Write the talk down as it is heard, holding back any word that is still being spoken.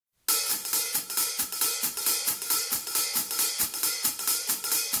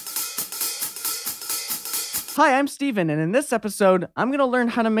Hi, I'm Steven, and in this episode, I'm going to learn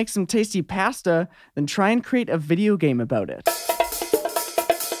how to make some tasty pasta, then try and create a video game about it.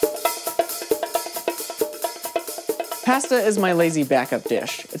 Pasta is my lazy backup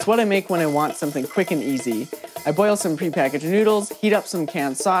dish. It's what I make when I want something quick and easy. I boil some prepackaged noodles, heat up some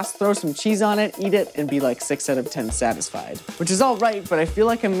canned sauce, throw some cheese on it, eat it, and be like 6 out of 10 satisfied. Which is all right, but I feel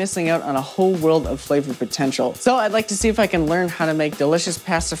like I'm missing out on a whole world of flavor potential. So I'd like to see if I can learn how to make delicious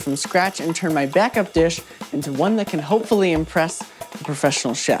pasta from scratch and turn my backup dish into one that can hopefully impress the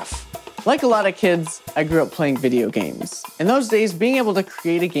professional chef. Like a lot of kids, I grew up playing video games. In those days, being able to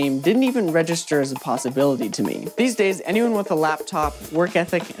create a game didn't even register as a possibility to me. These days, anyone with a laptop, work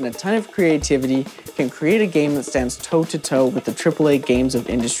ethic, and a ton of creativity can create a game that stands toe-to-toe with the AAA games of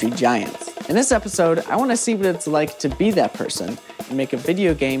industry giants. In this episode, I want to see what it's like to be that person and make a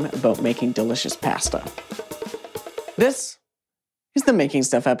video game about making delicious pasta. This is the Making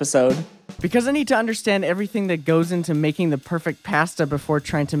Stuff episode. Because I need to understand everything that goes into making the perfect pasta before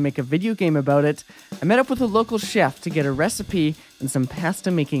trying to make a video game about it, I met up with a local chef to get a recipe and some pasta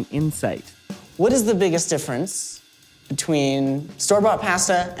making insight. What is the biggest difference between store-bought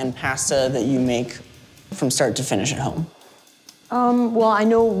pasta and pasta that you make from start to finish at home? Well, I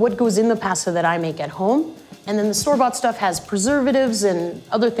know what goes in the pasta that I make at home, and then the store-bought stuff has preservatives and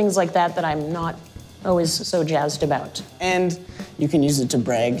other things like that that I'm not always so jazzed about. And you can use it to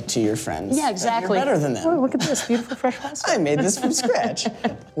brag to your friends. Yeah, exactly. You're better than them. Oh, look at this beautiful fresh pasta. I made this from scratch.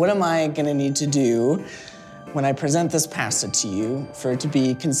 What am I gonna need to do when I present this pasta to you for it to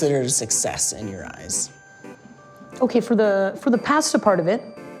be considered a success in your eyes? Okay, for the pasta part of it,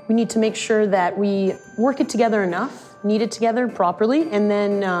 we need to make sure that we work it together enough, knead it together properly, and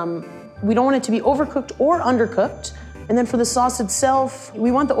then we don't want it to be overcooked or undercooked. And then for the sauce itself,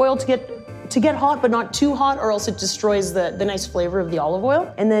 we want the oil to get hot, but not too hot, or else it destroys the nice flavor of the olive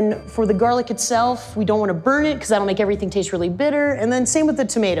oil. And then for the garlic itself, we don't want to burn it because that'll make everything taste really bitter. And then same with the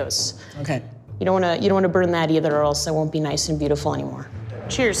tomatoes. Okay. You don't want to burn that either, or else it won't be nice and beautiful anymore.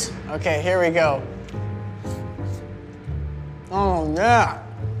 Cheers. Okay, here we go. Oh yeah.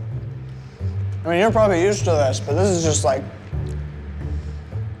 I mean, you're probably used to this, but this is just like.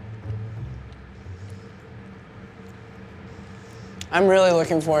 I'm really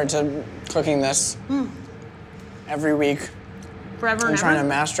looking forward to cooking this every week. Forever and I'm trying ever. to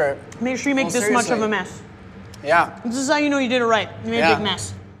master it. Make sure you make this much of a mess. Yeah. This is how you know you did it right. You made a big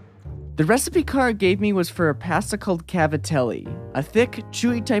mess. The recipe card gave me was for a pasta called cavatelli, a thick,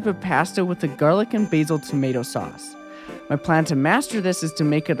 chewy type of pasta with a garlic and basil tomato sauce. My plan to master this is to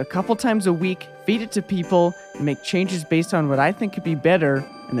make it a couple times a week, feed it to people, and make changes based on what I think could be better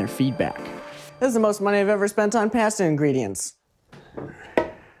and their feedback. This is the most money I've ever spent on pasta ingredients.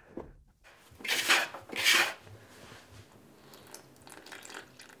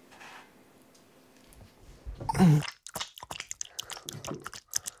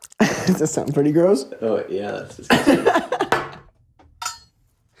 Does that sound pretty gross? Oh, yeah, that's disgusting.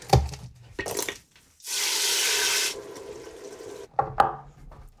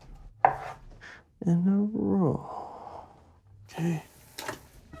 In a row. Okay.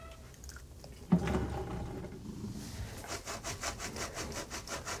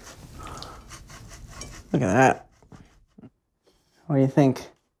 Look at that. What do you think?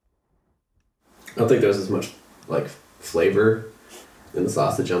 I don't think there's as much, like, flavor in the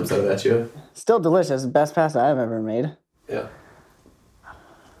sauce that jumps out at you. Still delicious. Best pasta I've ever made. Yeah.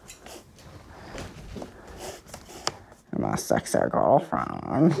 My sexy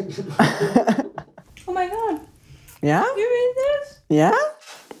girlfriend. Oh my god. Yeah? You made this? Yeah?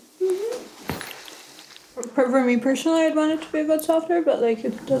 For me personally, I'd want it to be a bit softer, but like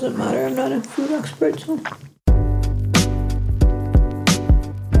it doesn't matter. I'm not a food expert, so.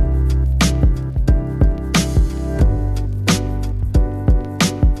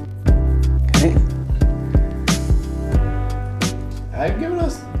 Okay. I've given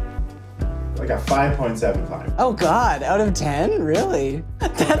us like a 5.75. Oh God, out of 10? Really?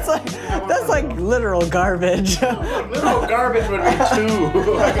 That's like literal garbage. Literal garbage would be 2.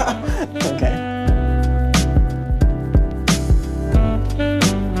 Okay.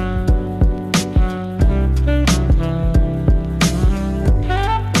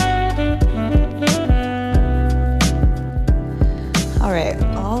 All right,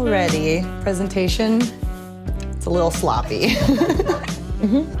 already presentation, it's a little sloppy.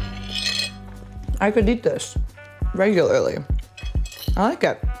 I could eat this regularly. I like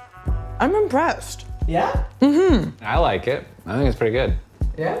it. I'm impressed. Yeah? I like it. I think it's pretty good.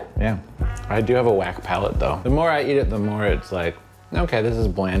 Yeah? Yeah. I do have a whack palate though. The more I eat it, the more it's like, okay, this is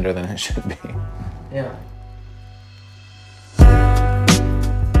blander than it should be. Yeah.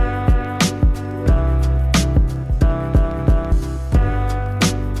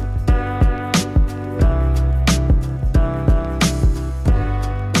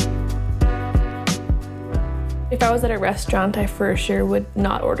 If I was at a restaurant, I for sure would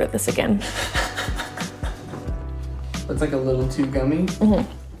not order this again. It's like a little too gummy?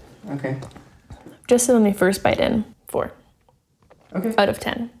 Mm-hmm. Okay. Just when we first bite in, 4. Okay. Out of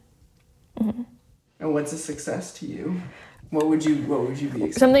 10. Mm-hmm. And what's a success to you? What would you be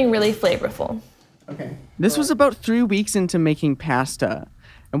expecting? Something really flavorful. Okay. This was about 3 weeks into making pasta.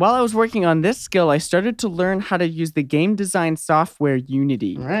 And while I was working on this skill, I started to learn how to use the game design software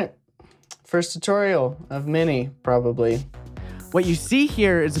Unity. All right. First tutorial of many, probably. What you see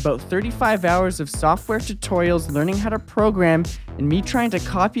here is about 35 hours of software tutorials learning how to program and me trying to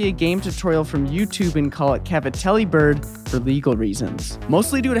copy a game tutorial from YouTube and call it Cavatelli Bird for legal reasons.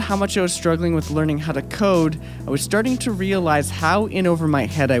 Mostly due to how much I was struggling with learning how to code, I was starting to realize how in over my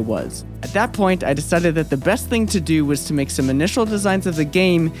head I was. At that point, I decided that the best thing to do was to make some initial designs of the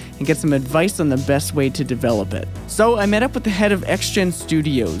game and get some advice on the best way to develop it. So I met up with the head of XGen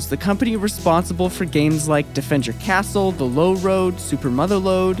Studios, the company responsible for games like Defend Your Castle, The Low Road, Super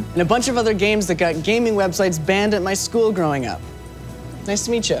Motherload, and a bunch of other games that got gaming websites banned at my school growing up. Nice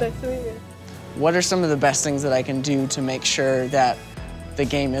to meet you. Nice to meet you. What are some of the best things that I can do to make sure that the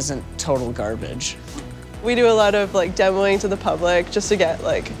game isn't total garbage? We do a lot of like demoing to the public just to get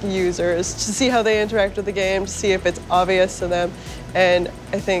like users to see how they interact with the game, to see if it's obvious to them. And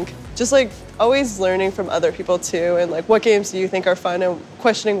I think just like always learning from other people too, and like what games do you think are fun and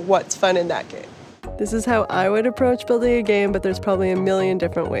questioning what's fun in that game. This is how I would approach building a game, but there's probably a million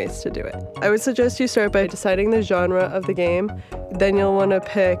different ways to do it. I would suggest you start by deciding the genre of the game. Then you'll want to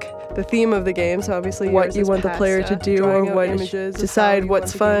pick the theme of the game, so obviously what you want the player to do or what images, decide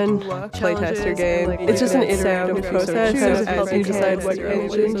what's fun, playtest your game. It's just an iterative process that helps you decide what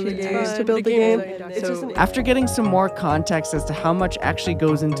engine to use to build the game. After getting some more context as to how much actually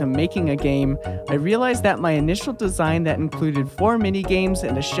goes into making a game, I realized that my initial design that included 4 mini games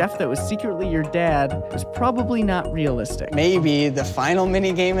and a chef that was secretly your dad was probably not realistic. Maybe the final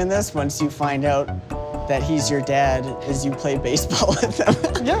mini game in this, once you find out that he's your dad, is you play baseball with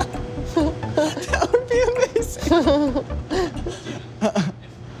him. Yeah. That would be amazing.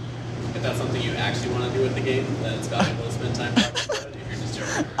 If that's something you actually want to do with the game, then it's valuable to spend time talking about it if you're just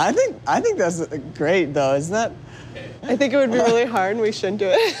joking. I think that's great though, isn't it? Okay. I think it would be really hard and we shouldn't do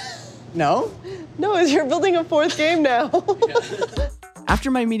it. No? No, you're building a 4th game now. Yeah.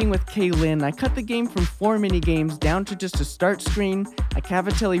 After my meeting with Kaylin, I cut the game from 4 mini-games down to just a start screen, a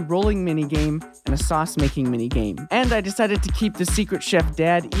cavatelli rolling mini-game, and a sauce-making mini-game. And I decided to keep the secret chef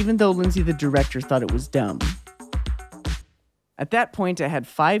dad, even though Lindsay the director thought it was dumb. At that point, I had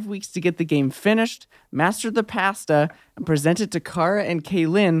 5 weeks to get the game finished, master the pasta, and present it to Cara and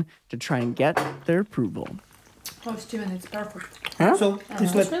Kaylin to try and get their approval. Oh, Steven, it's perfect. Huh? So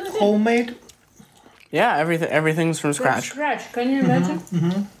it's like really homemade? Yeah, everything's from scratch. From scratch, can you imagine?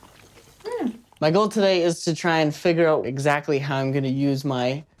 Mm-hmm. My goal today is to try and figure out exactly how I'm going to use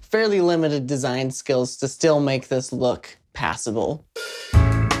my fairly limited design skills to still make this look passable.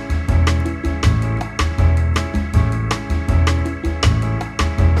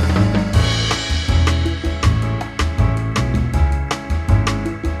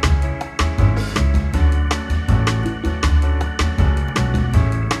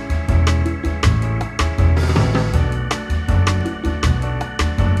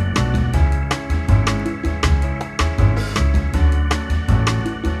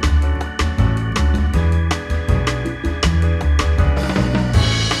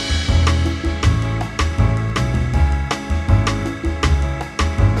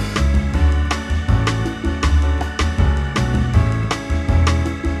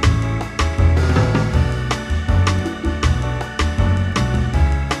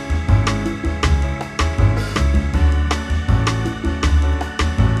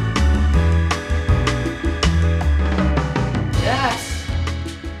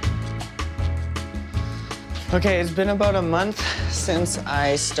 Okay, it's been about a month since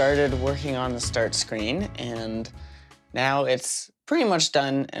I started working on the start screen, and now it's pretty much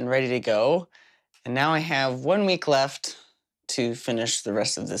done and ready to go. And now I have 1 week left to finish the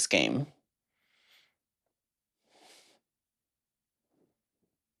rest of this game.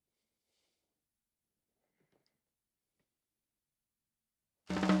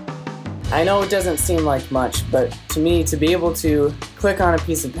 I know it doesn't seem like much, but to me, to be able to click on a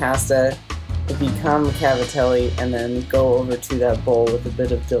piece of pasta, become cavatelli, and then go over to that bowl with a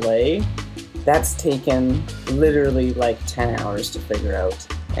bit of delay, that's taken literally like 10 hours to figure out.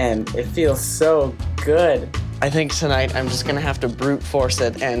 And it feels so good. I think tonight I'm just gonna have to brute force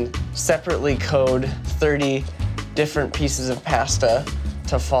it and separately code 30 different pieces of pasta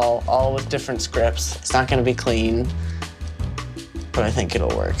to fall, all with different scripts. It's not gonna be clean, but I think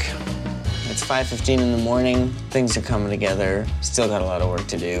it'll work. It's 5:15 in the morning. Things are coming together. Still got a lot of work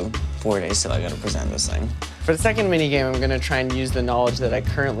to do. 4 days till I gotta present this thing. For the second minigame, I'm gonna try and use the knowledge that I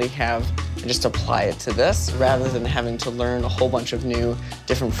currently have and just apply it to this rather than having to learn a whole bunch of new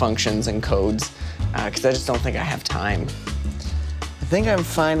different functions and codes, because I just don't think I have time. I think I'm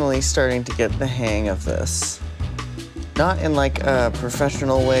finally starting to get the hang of this. Not in like a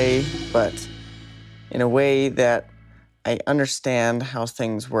professional way, but in a way that I understand how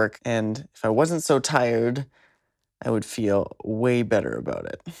things work, and if I wasn't so tired, I would feel way better about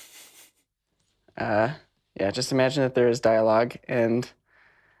it. Yeah, just imagine that there is dialogue, and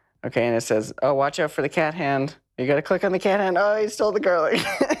okay, and it says, oh, watch out for the cat hand. You gotta click on the cat hand. Oh, he stole the garlic.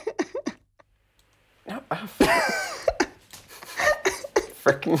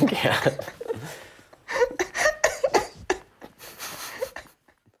 Frickin' cat.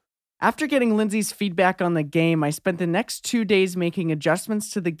 After getting Lindsay's feedback on the game, I spent the next 2 days making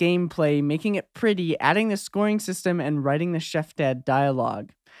adjustments to the gameplay, making it pretty, adding the scoring system, and writing the Chef Dad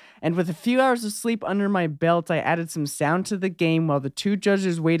dialogue. And with a few hours of sleep under my belt, I added some sound to the game while the two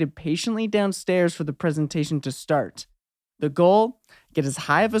judges waited patiently downstairs for the presentation to start. The goal? Get as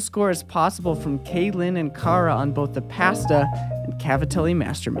high of a score as possible from Kaylin and Kara on both the pasta and cavatelli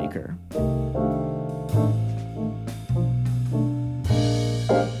Master Maker.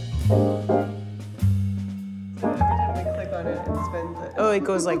 Oh, it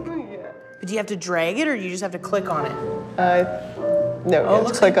goes like, but do you have to drag it or you just have to click on it? No, Oh, you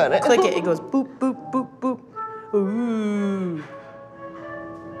just click on it. Click it, it goes boop, boop, boop, boop. Ooh.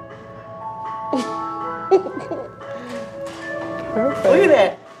 Perfect. Look at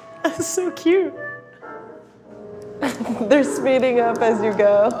that. That's so cute. They're speeding up as you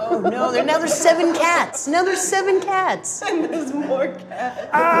go. Oh no, now there's 7 cats. Now there's 7 cats. And there's more cats.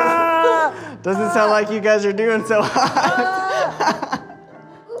 Ah! Doesn't sound like you guys are doing so hot.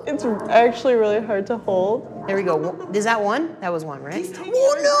 It's actually really hard to hold. There we go. Is that one? That was one, right?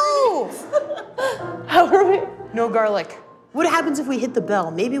 Oh no! How are we? No garlic. What happens if we hit the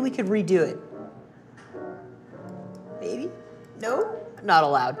bell? Maybe we could redo it. Maybe? No? Not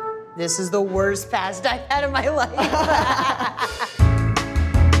allowed. This is the worst pasta I've had in my life.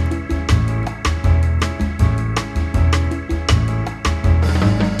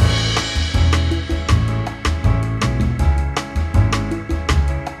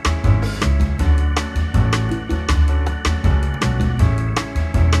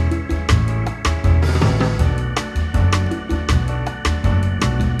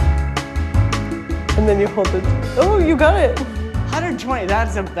 And then you hold it. Oh, you got it. 120,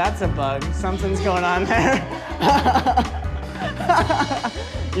 that's a bug. Something's going on there.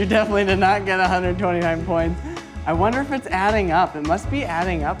 You definitely did not get 129 points. I wonder if it's adding up. It must be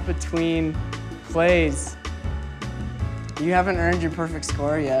adding up between plays. You haven't earned your perfect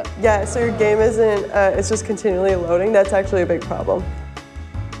score yet. Yeah, so your game isn't, it's just continually loading. That's actually a big problem.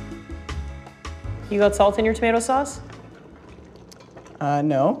 You got salt in your tomato sauce?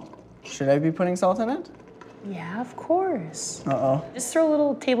 No. Should I be putting salt in it? Yeah, of course. Uh-oh. Just throw a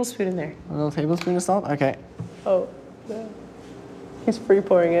little tablespoon in there. A little tablespoon of salt? Okay. Oh, no. He's free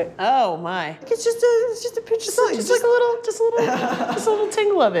pouring it. Oh my. It's just a pinch of salt. Just a little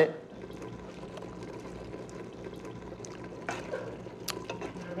tingle of it.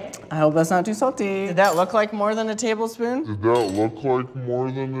 I hope that's not too salty. Did that look like more than a tablespoon? Did that look like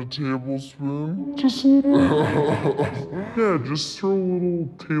more than a tablespoon? Just yeah, just throw a little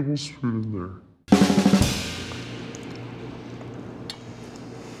tablespoon in there.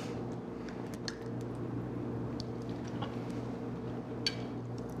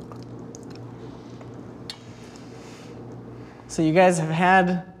 So you guys have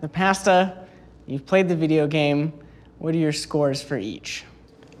had the pasta, you've played the video game. What are your scores for each?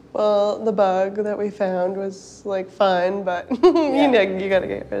 Well, the bug that we found was like fun, but you gotta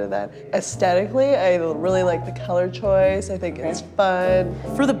get rid of that. Aesthetically, I really like the color choice. I think it's fun.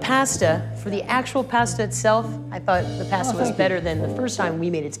 For the pasta, for the actual pasta itself, I thought the pasta was better than the first time we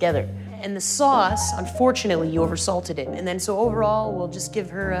made it together. And the sauce, unfortunately, you oversalted it. And then so overall, we'll just give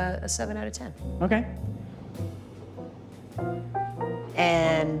her a 7 out of 10. Okay.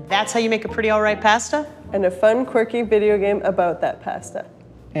 And that's how you make a pretty all right pasta? And a fun, quirky video game about that pasta.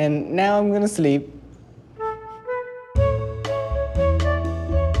 And now I'm gonna sleep.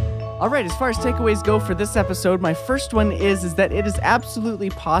 All right, as far as takeaways go for this episode, my first one is that it is absolutely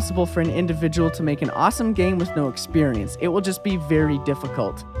possible for an individual to make an awesome game with no experience. It will just be very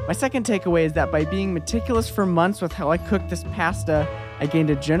difficult. My second takeaway is that by being meticulous for months with how I cooked this pasta, I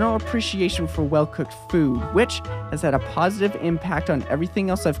gained a general appreciation for well-cooked food, which has had a positive impact on everything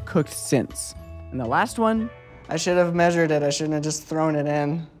else I've cooked since. And the last one, I should have measured it. I shouldn't have just thrown it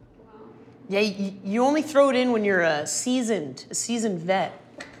in. Yeah, you only throw it in when you're a seasoned vet.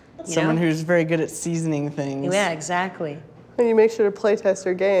 Someone who's very good at seasoning things. Yeah, exactly. And you make sure to play test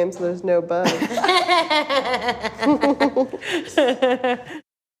your game so there's no bugs.